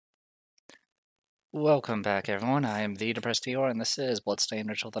Welcome back, everyone. I am the Depressed Eeyore, and this is Bloodstained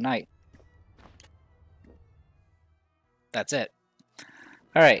Ritual of the Night. That's it.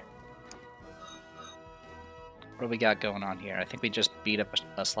 Alright. What do we got going on here? I think we just beat up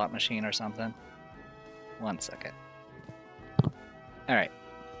a slot machine or something. 1 second. Alright.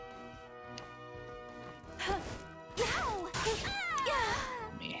 Let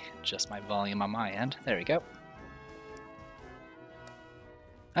me adjust my volume on my end. There we go.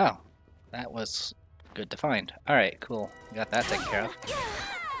 Oh, that was good to find. Alright, cool. We got that taken care of.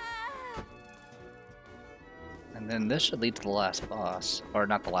 And then this should lead to the last boss. Or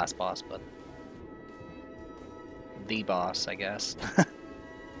not the last boss, but the boss, I guess.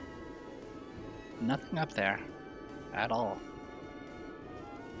 Nothing up there. At all.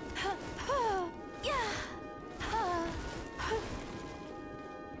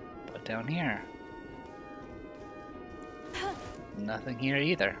 But down here. Nothing here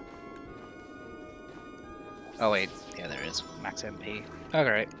either. Oh wait, yeah there is. Max MP.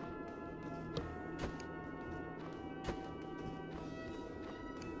 Alright.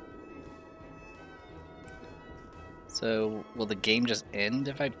 So, will the game just end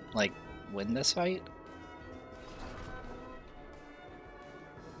if I, like, win this fight?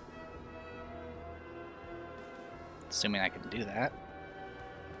 Assuming I can do that.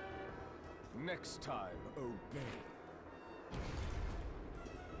 Next time, obey.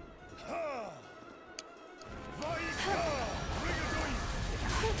 Ha!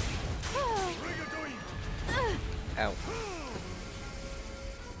 Ow.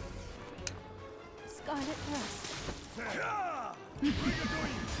 Scarlet Thrust.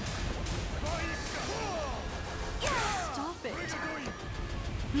 Stop it.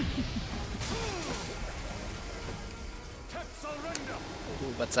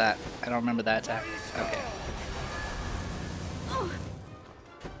 Ooh, what's that? I don't remember that attack. Okay.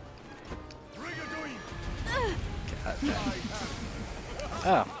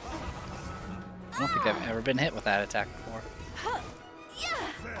 Oh. I don't think I've ever been hit with that attack before.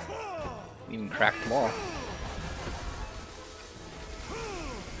 Even cracked the wall.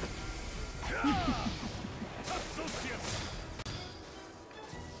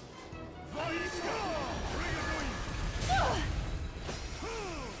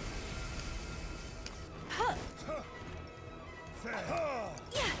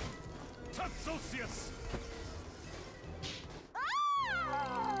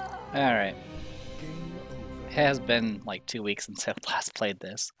 Alright. It has been like 2 weeks since I've last played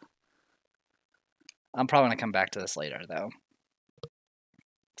this. I'm probably going to come back to this later, though.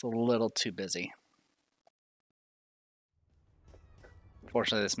 It's a little too busy.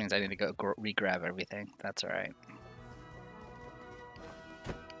 Fortunately, this means I need to go re-grab everything. That's alright.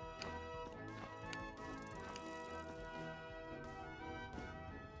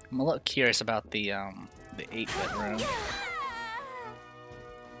 I'm a little curious about the 8-bit room.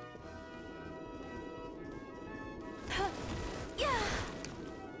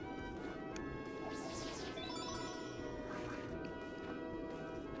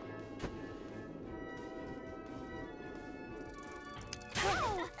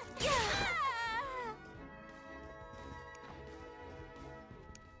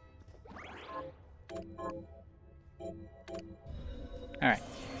 Alright.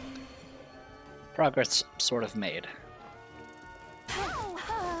 Progress sort of made.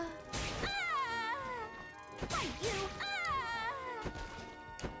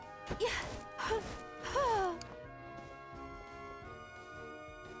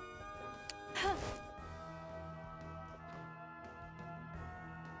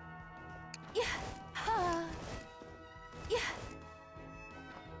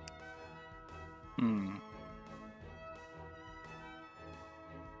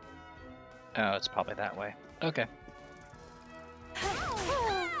 Oh, it's probably that way. Okay.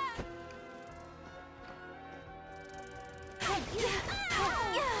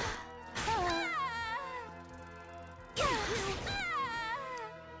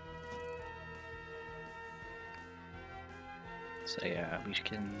 So yeah, we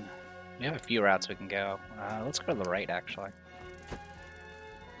have a few routes we can go. Let's go to the right, actually.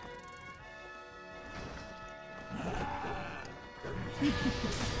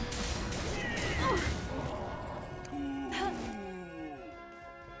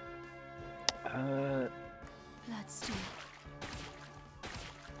 Bloodstained.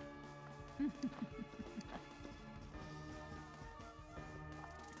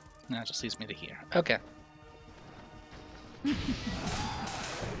 No, it just leads me to here. Okay.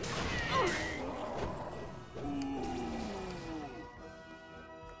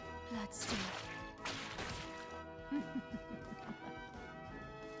 Bloodstained.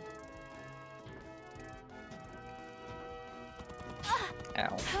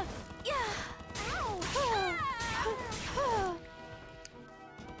 Ow.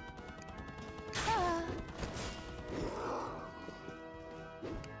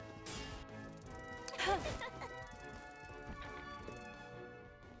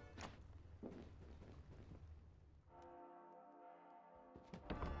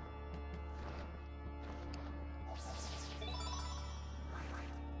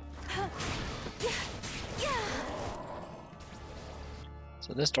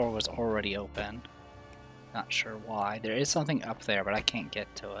 So this door was already open. Not sure why. There is something up there, but I can't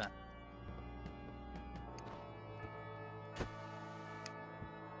get to it.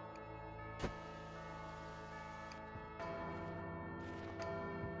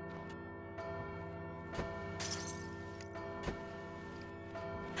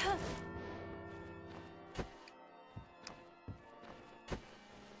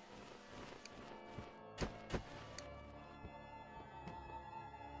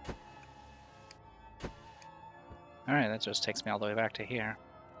 Alright, that just takes me all the way back to here.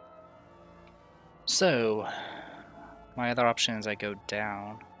 So, my other option is I go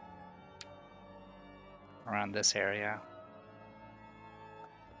down around this area.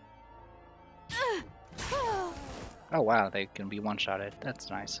 Oh wow, they can be one-shotted. That's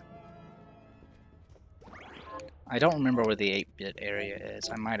nice. I don't remember where the 8-bit area is.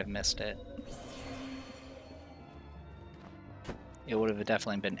 I might have missed it. It would have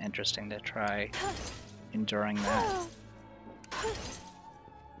definitely been interesting to try enduring that.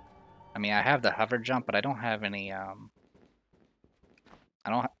 I mean, I have the hover jump, but I don't have any. I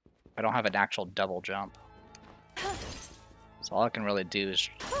don't have an actual double jump. So all I can really do is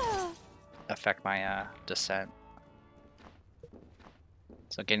affect my descent.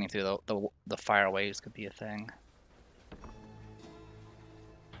 So getting through the fire waves could be a thing.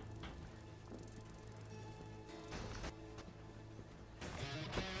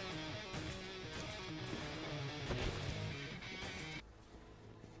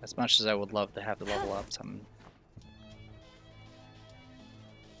 As much as I would love to have the level ups,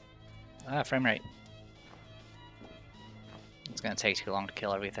 frame rate. It's gonna take too long to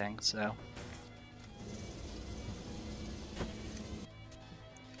kill everything, so.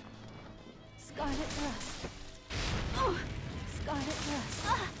 Scarlet Rust. Oh, Scarlet Rust.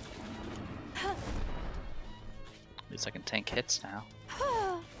 At least I can tank hits now.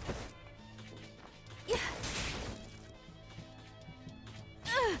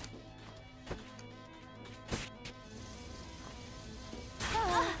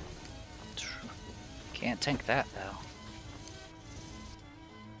 Can't tank that though.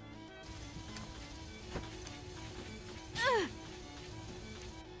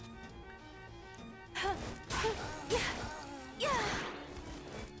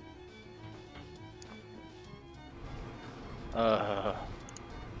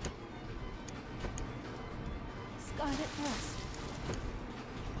 Scarlet Rust.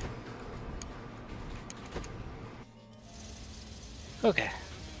 Okay.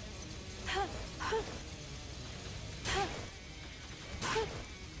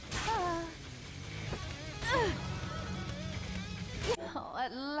 Oh,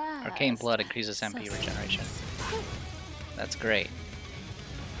 at last. Arcane Blood increases MP regeneration. That's great.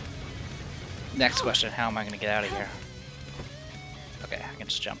 Next question, how am I going to get out of here? Okay, I can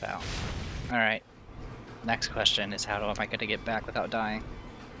just jump out. Alright. Next question is how am I going to get back without dying?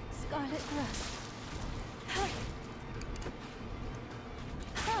 Scarlet Rust.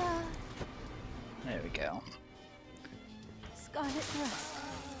 There we go. Scarlet Rust.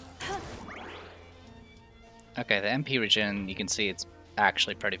 Okay, the MP regen, you can see it's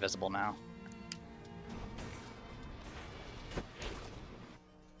actually pretty visible now.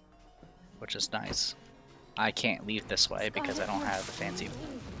 Which is nice. I can't leave this way because I don't have the fancy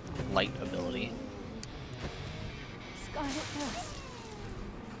light ability. Scarlet Rust.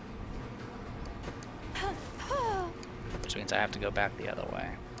 Which means I have to go back the other way.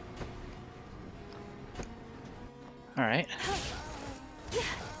 Alright.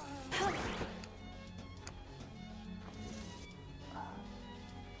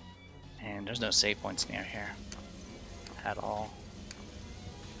 And there's no save points near here at all.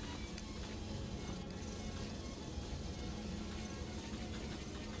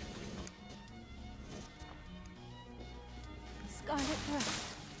 Scarlet Rust.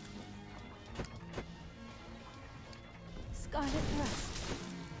 Scarlet Rust.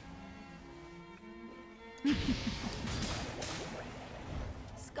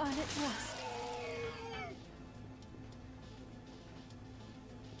 Scarlet Rust.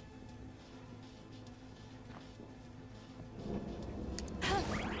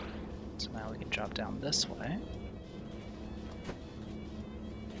 So now we can drop down this way.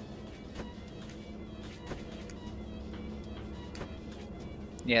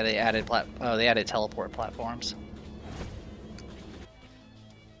 Yeah, they added they added teleport platforms.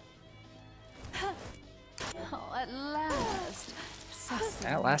 Oh, at last.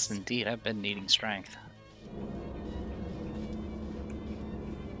 At last, indeed, I've been needing strength.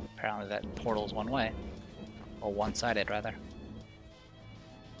 Apparently, that portal's one way, or one-sided rather.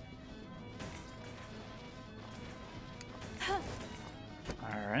 All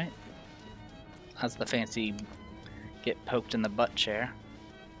right. That's the fancy get poked in the butt chair.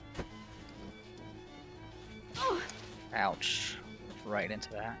 Ouch. Right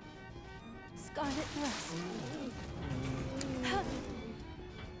into that. Scarlet Rust.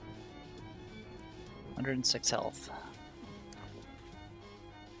 106 health.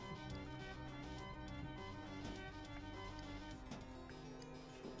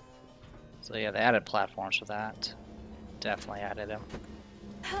 So yeah, they added platforms for that. Definitely added them.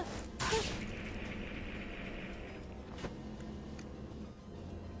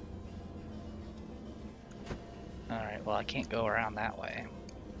 Alright, well I can't go around that way.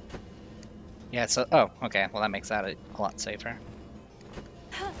 Yeah, so, oh, okay, well that makes that a lot safer.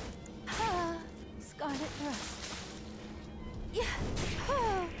 Scarlet Rust. Yeah.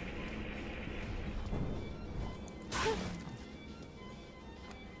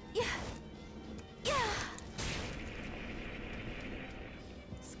 Yeah. Yeah.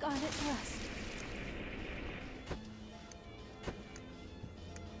 Scarlet Rust.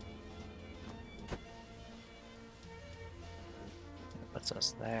 Puts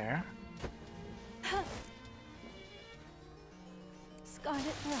us there.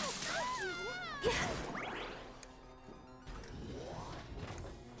 Scarlet Rust. Yeah.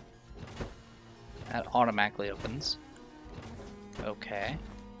 That automatically opens. Okay.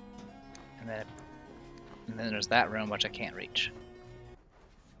 And then there's that room which I can't reach.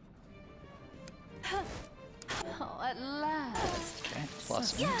 Oh, at last. Okay,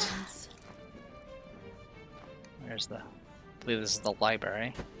 plus eight. Yes. There's the, I believe this is the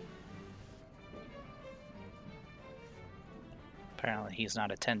library. Apparently he's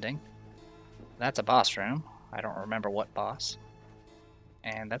not attending. That's a boss room. I don't remember what boss.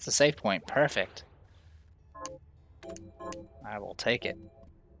 And that's a save point. Perfect. I will take it.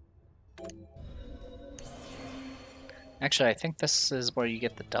 Actually, I think this is where you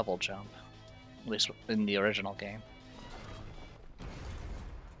get the double jump. At least in the original game.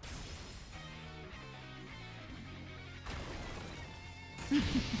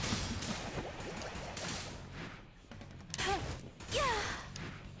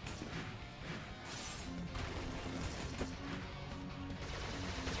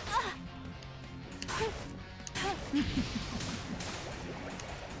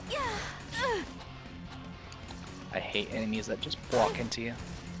 I hate enemies that just walk into you.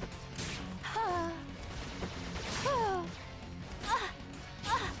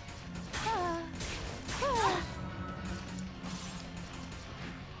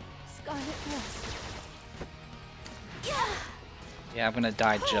 Scarlet Rust. Yeah, I'm gonna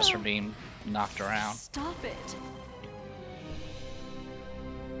die just from being knocked around. Stop it.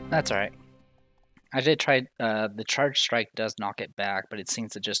 That's alright. I did try, the charge strike does knock it back, but it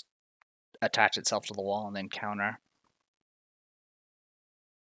seems to just attach itself to the wall and then counter.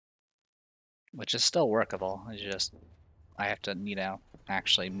 Which is still workable, it's just, I have to, you know,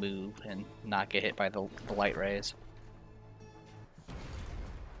 actually move and not get hit by the light rays.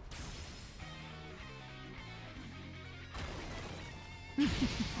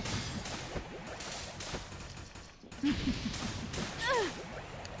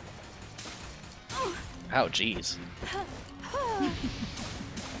 Oh, jeez.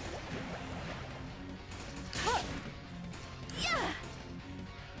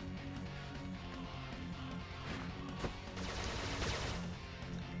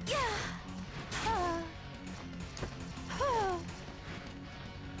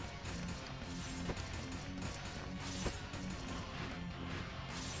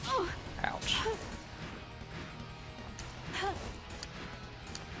 Ouch.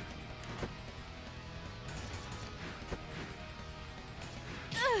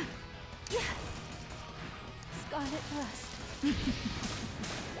 Scarlet Rust.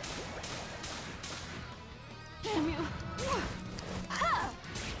 Damn you.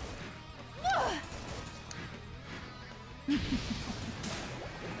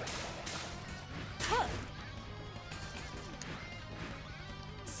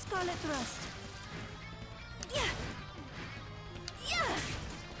 Scarlet Rust. Yeah. Yeah.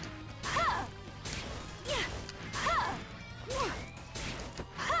 Ha. Yeah. Ha.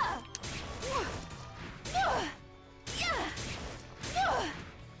 Ha. Yeah.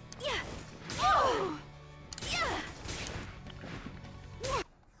 Yeah. Oh. Yeah.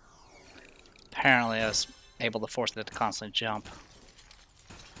 apparently I was able to force it to constantly jump.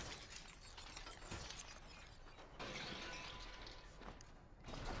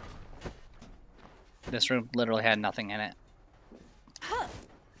 This room literally had nothing in it.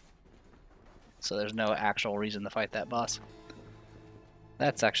 So there's no actual reason to fight that boss.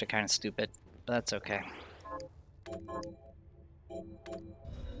 That's actually kind of stupid, but that's okay.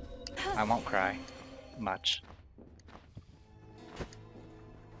 I won't cry much.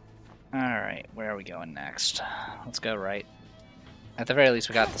 Alright, where are we going next? Let's go right. At the very least,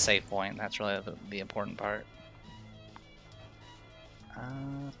 we got the save point. That's really the important part.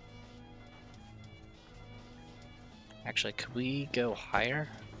 Actually, could we go higher?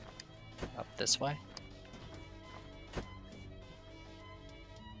 Up this way?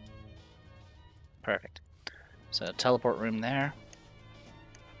 Perfect. So, teleport room there.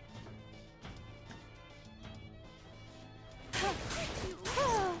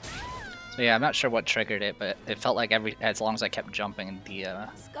 So yeah, I'm not sure what triggered it, but it felt like as long as I kept jumping, the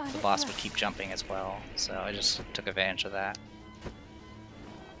boss would keep jumping as well. So I just took advantage of that.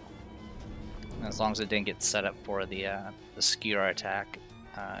 And as long as it didn't get set up for the skewer attack,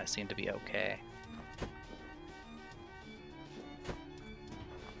 it seemed to be okay.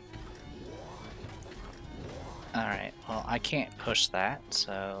 Alright, well I can't push that,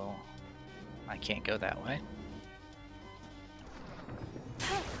 so I can't go that way.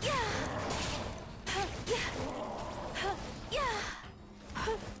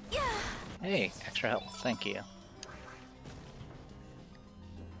 Hey, extra health, thank you.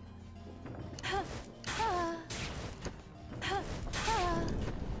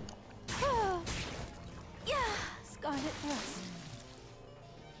 Scarlet Thrust.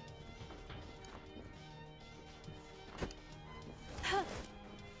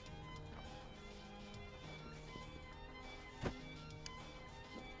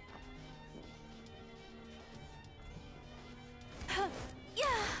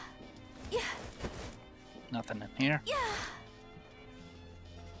 Nothing in here.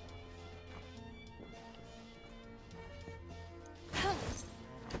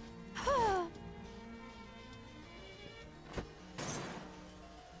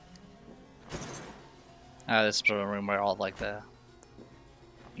 This is a room where all like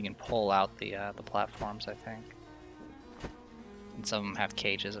you can pull out the platforms, I think, and some of them have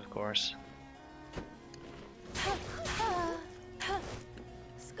cages, of course.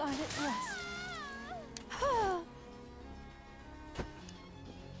 Scarlet Thrust.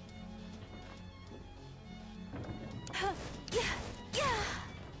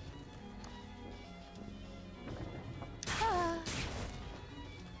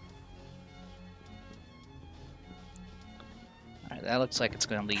 Alright, that looks like it's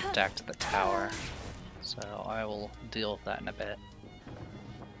going to lead back to the tower, so I will deal with that in a bit.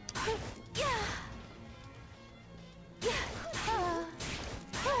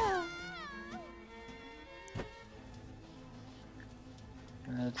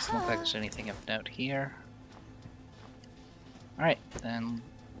 It doesn't look like there's anything of note here. Alright, then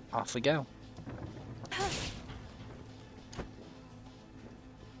off we go.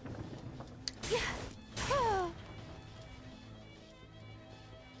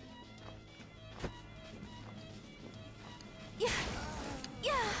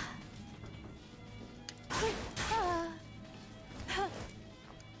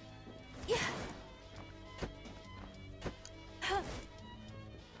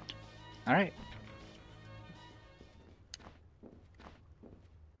 Alright.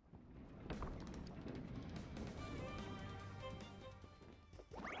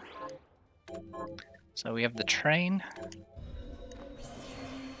 So we have the train,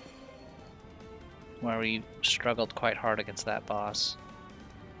 where we struggled quite hard against that boss.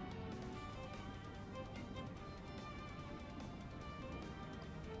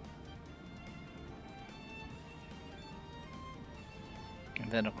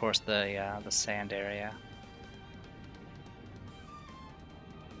 And then of course the sand area.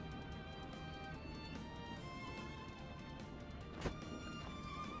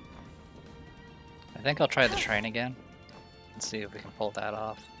 I think I'll try the train again and see if we can pull that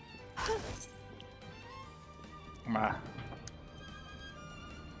off.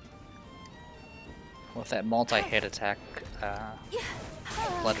 With that multi-hit attack,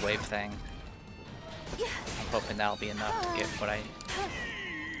 blood wave thing, I'm hoping that'll be enough to get what I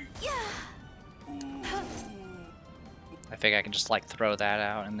figure I can just like throw that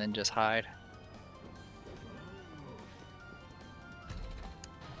out and then just hide.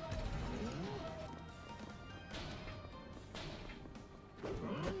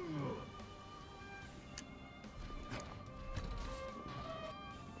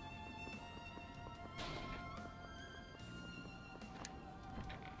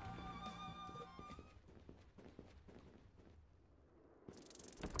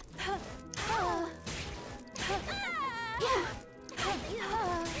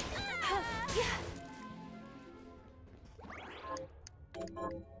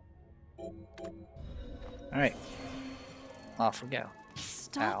 Alright. Off we go.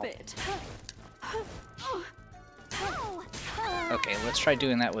 Stop Ow. it. Okay, let's try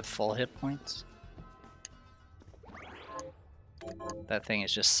doing that with full hit points. That thing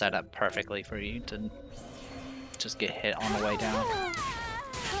is just set up perfectly for you to just get hit on the way down.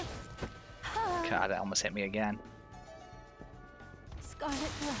 God, that almost hit me again. Scarlet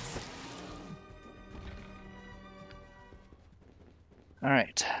Rust.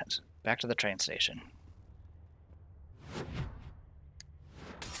 Alright, back to the train station.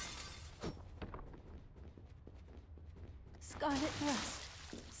 Scarlet Rust.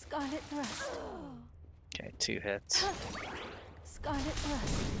 Scarlet Rust. Okay, 2 hits. Scarlet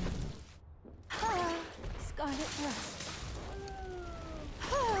Rust. Scarlet Rust.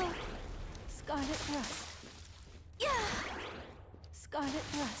 Scarlet Rust. Scarlet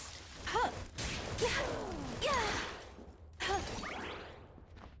Rust.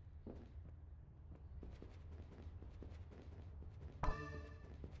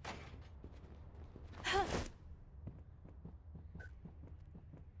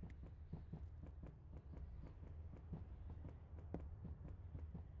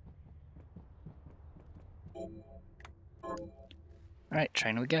 Alright,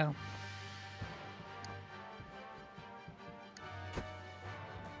 train we go.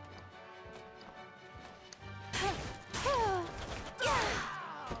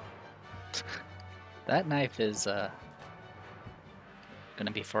 That knife is gonna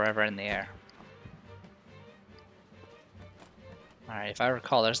be forever in the air. Alright, if I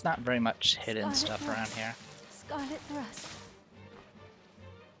recall, there's not very much hidden Scarlet stuff around Rust. here. Scarlet Rust.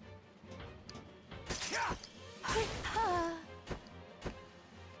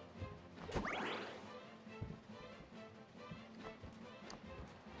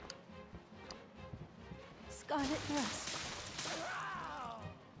 Scarlet Rust.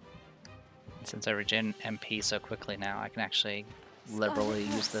 Since I regen MP so quickly now, I can actually liberally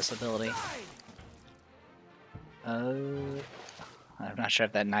use this ability. I'm not sure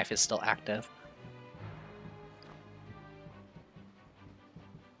if that knife is still active.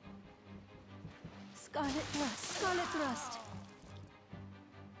 Scarlet Rust. Scarlet Rust.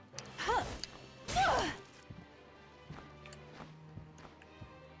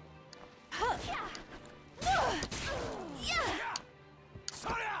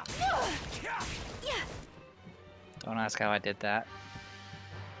 Don't ask how I did that.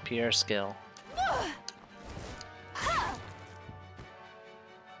 Pure skill.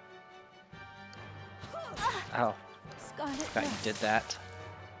 Oh, Scarlet forgot you Rust. did that.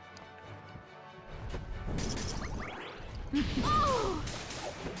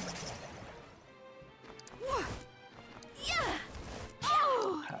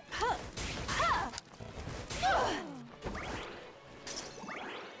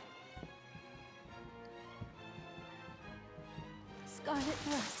 Scarlet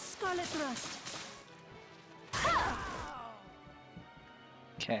Rust. Scarlet Rust.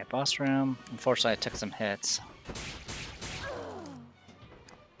 Okay, boss room. Unfortunately, I took some hits.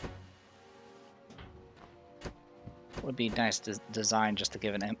 Would be nice to design just to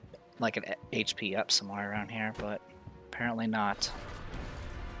give an like an HP up somewhere around here, but apparently not.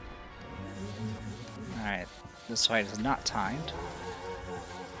 Alright, this fight is not timed.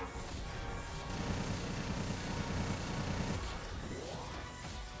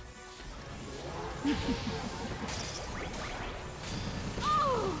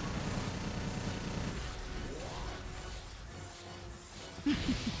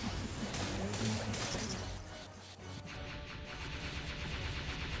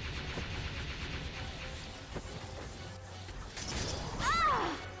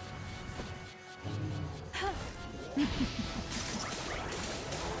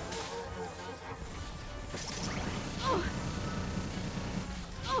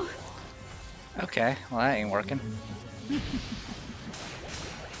 Okay, well that ain't working.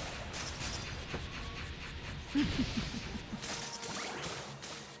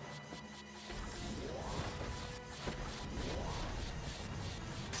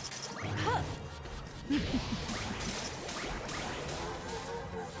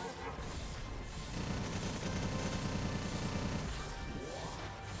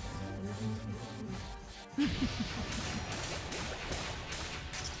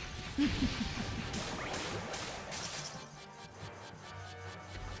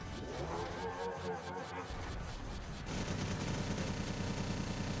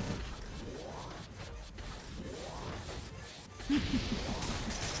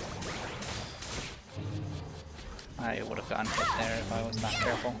 I would have gotten hit there if I was not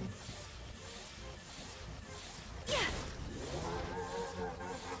careful.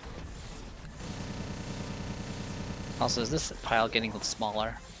 Also, is this pile getting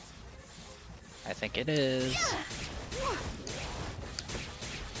smaller? I think it is.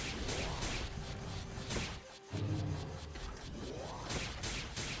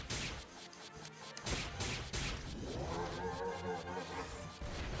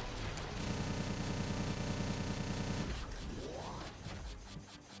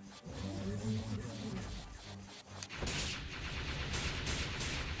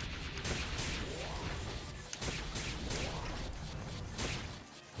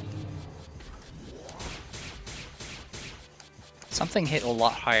 Something hit a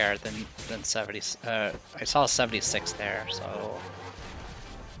lot higher than 70. I saw 76 there, so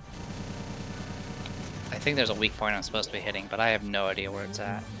I think there's a weak point I'm supposed to be hitting, but I have no idea where it's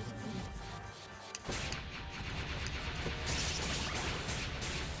at.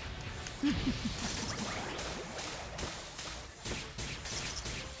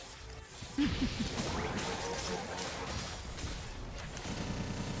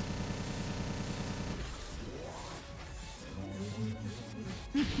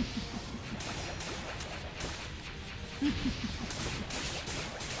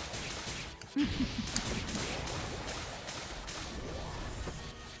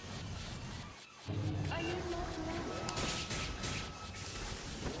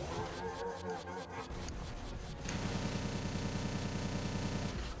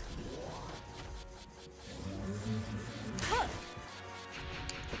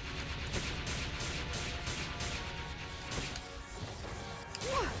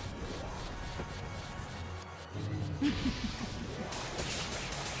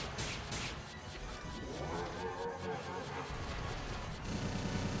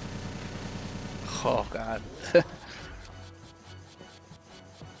 Oh god.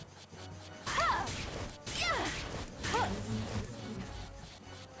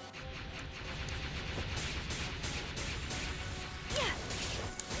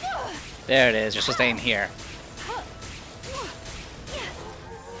 There it is, you're supposed to aim here.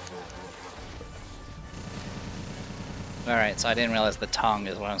 Alright, so I didn't realize the tongue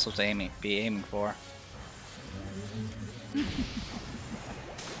is what I'm supposed to be aiming for.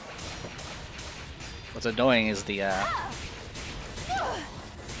 What's annoying is the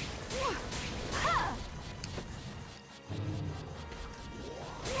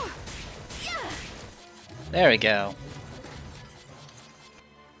there we go.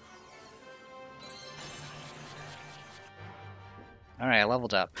 Alright, I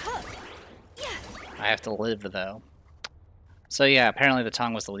leveled up. I have to live though. So yeah, apparently the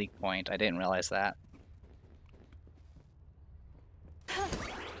tongue was the weak point. I didn't realize that.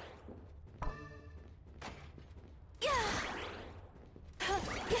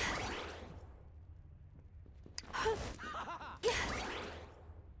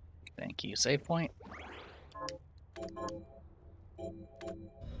 Thank you. Save point.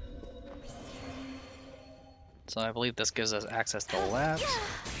 So I believe this gives us access to labs.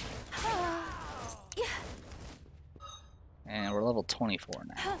 And we're level 24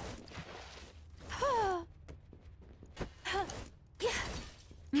 now.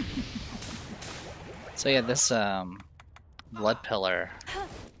 So yeah, this blood pillar,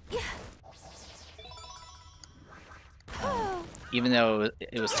 even though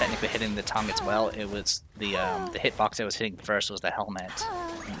it was technically hitting the tongue as well, it was the hitbox it was hitting first was the helmet,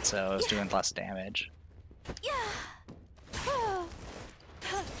 and so it was doing less damage.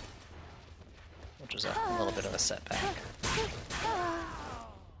 Which was a little bit of a setback.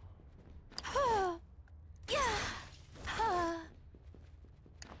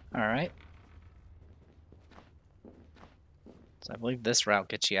 Alright. So I believe this route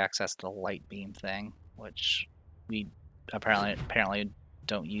gets you access to the light beam thing, which we apparently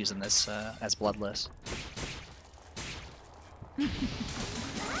don't use in this as Bloodless.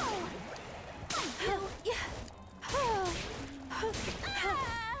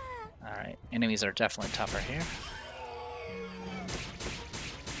 Alright, enemies are definitely tougher here.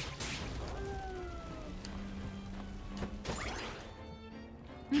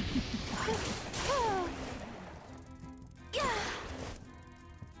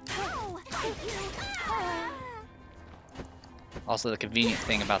 Also, the convenient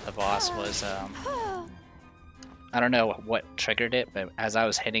thing about the boss was, I don't know what triggered it, but as I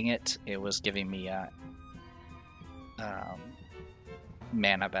was hitting it, it was giving me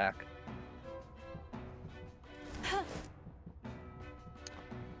mana back.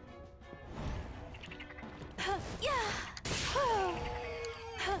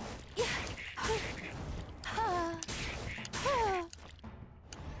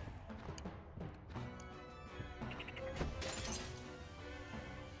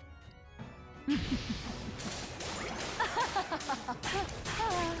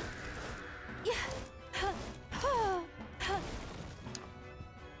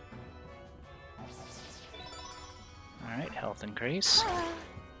 health increase.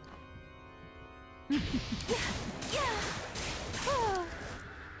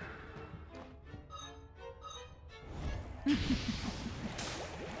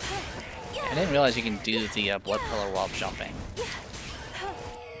 I didn't realize you can do the blood pillar while jumping.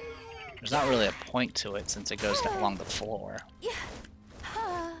 There's not really a point to it since it goes along the floor.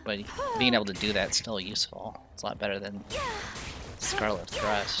 But being able to do that's still useful. It's a lot better than Scarlet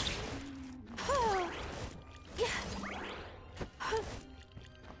Thrust.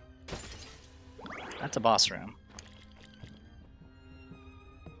 That's a boss room.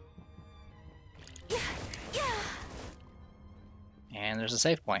 And there's a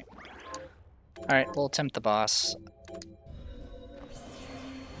save point. Alright, we'll attempt the boss.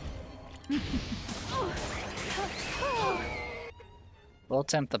 We'll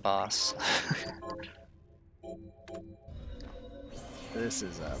attempt the boss. This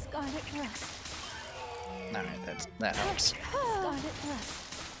is a... Scarlet Thrust. Alright, that helps. Scarlet Thrust.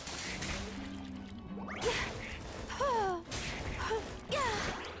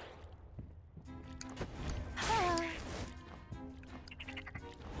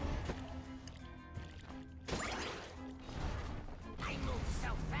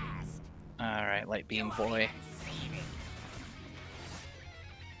 Alright, light beam boy.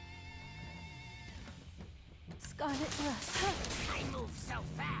 Scarlet Thrust. I move so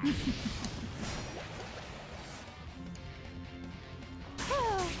fast.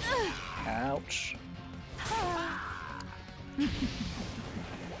 Ouch.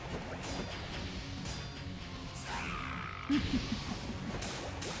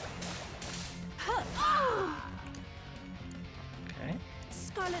 Okay.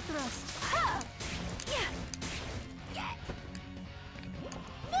 Scarlet Thrust.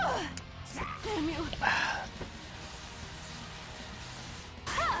 Damn you.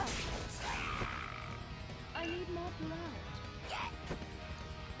 I need more blood.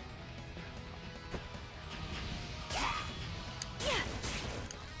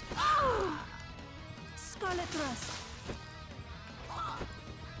 Scarlet Thrust.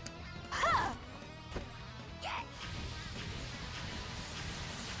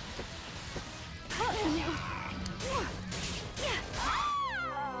 Damn you.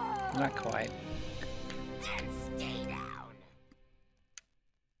 Not quite. Stay down.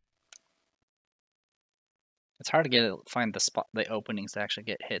 It's hard to find the openings to actually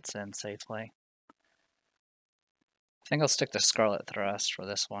get hits in safely. I think I'll stick to Scarlet Thrust for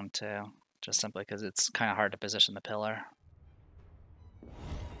this one too, just simply because it's kind of hard to position the pillar.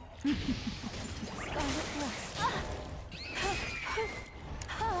 Scarlet Thrust.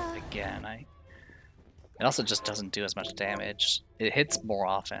 Again, it also just doesn't do as much damage. It hits more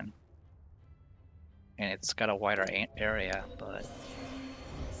often, and it's got a wider area, but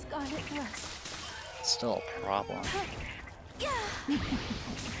Scarlet Thrust. it's still a problem.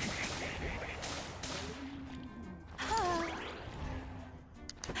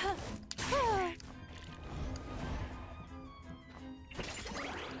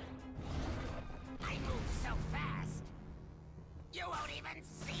 I move so fast. You won't even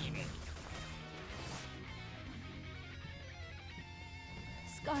see me.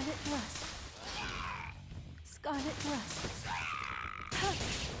 Scarlet Thrust. Scarlet Thrust.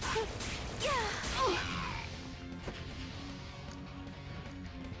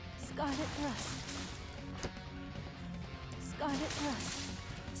 Scarlet Thrust. Scarlet Thrust.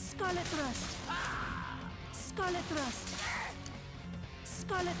 Scarlet Thrust. Scarlet Thrust.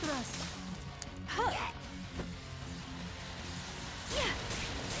 Scarlet Thrust.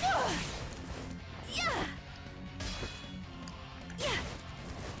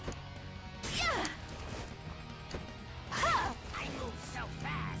 I move so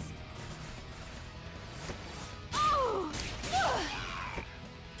fast.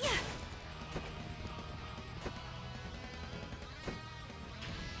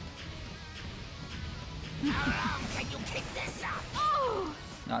 How long can you kick this up?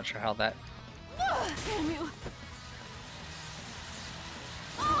 Not sure how that... Damn you.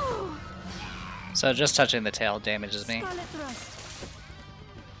 So just touching the tail damages me. Scarlet Thrust.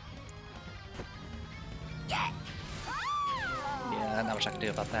 Yeah, not much I can do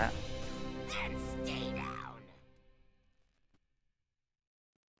about that. Then stay down.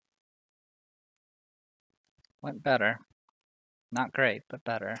 Went better. Not great, but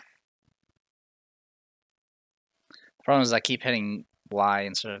better. The problem is I keep hitting Y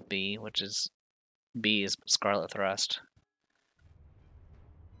instead of B, which is... B is Scarlet Thrust.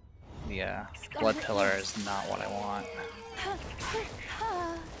 Yeah, Blood Pillar is not what I want.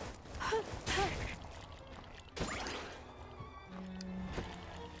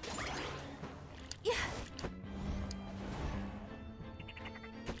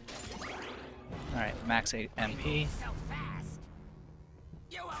 Alright, max MP. So fast.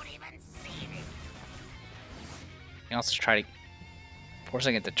 You won't even see me. You can also try to...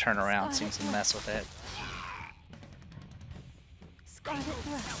 Forcing it to turn around seems to mess with it. Scarlet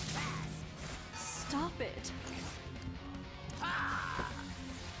Thrust. Stop it.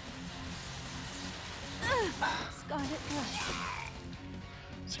 Scarlet Thrust.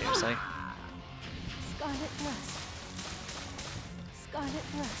 Seriously? Scarlet Thrust. Scarlet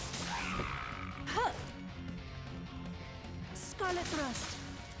Thrust. Huh. Scarlet Thrust.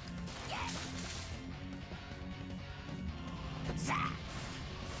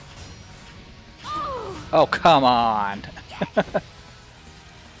 Oh! Oh, come on!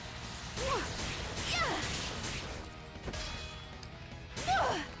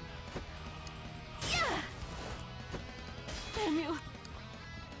 Damn you!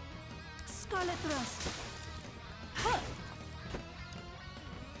 Scarlet Thrust. Huh.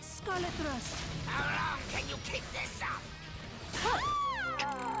 Scarlet Thrust. How long can you keep this up?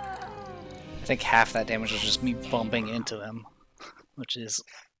 I think half that damage was just me bumping into him. Which is...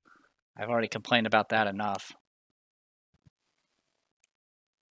 I've already complained about that enough.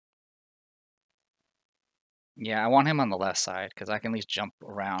 Yeah, I want him on the left side, because I can at least jump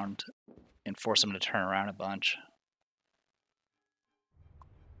around and force him to turn around a bunch.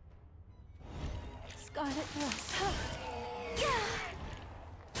 Scarlet Thrust.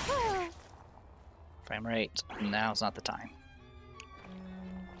 Frame rate. Now's not the time.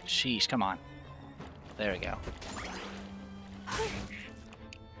 Sheesh, come on. There we go.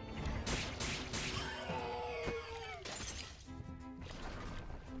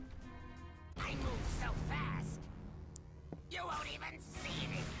 I move so fast. You won't even see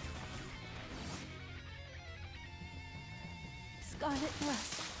me. Scarlet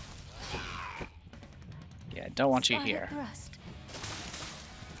Thrust. Yeah, I don't want you Scarlet here. Thrust.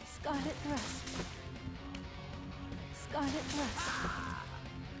 Scarlet Thrust. Scarlet Thrust.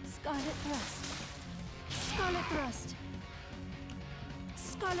 Scarlet Thrust. Scarlet Thrust.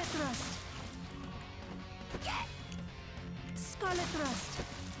 Scarlet Thrust. Scarlet Thrust.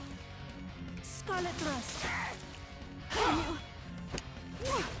 Scarlet Thrust. Damn you.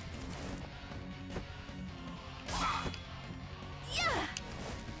 Yeah.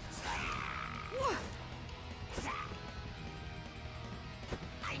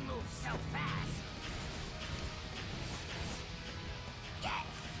 I move so fast.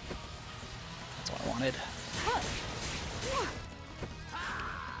 That's what I wanted.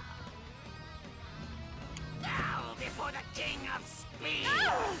 Now before the king of speed.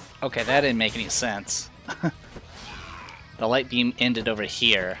 Okay, that didn't make any sense. The light beam ended over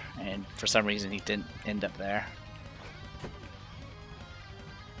here, and for some reason he didn't end up there.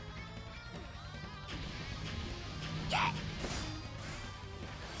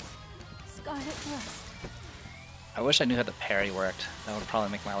 Scarlet Thrust. I wish I knew how the parry worked. That would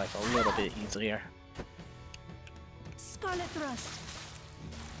probably make my life a little bit easier. Scarlet Thrust.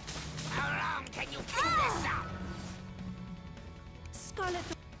 How long can you keep this up? Scarlet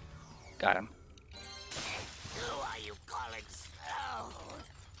Thrust. Got him. Who are you calling slow?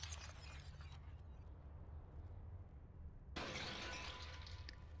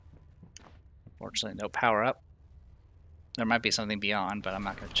 Fortunately, no power up. There might be something beyond, but I'm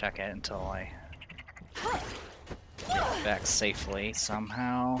not going to check it until I get back safely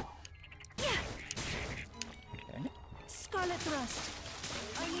somehow. Okay. Scarlet Thrust.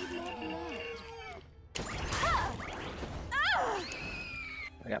 I need more blood.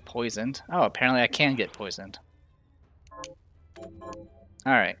 I got poisoned. Oh, apparently I can get poisoned.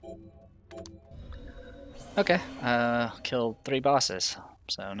 Alright. Okay, killed 3 bosses,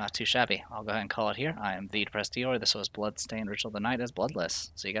 so not too shabby. I'll go ahead and call it here. I am the Depressed Dior. This was Bloodstained Ritual of the Night as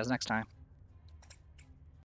Bloodless. See you guys next time.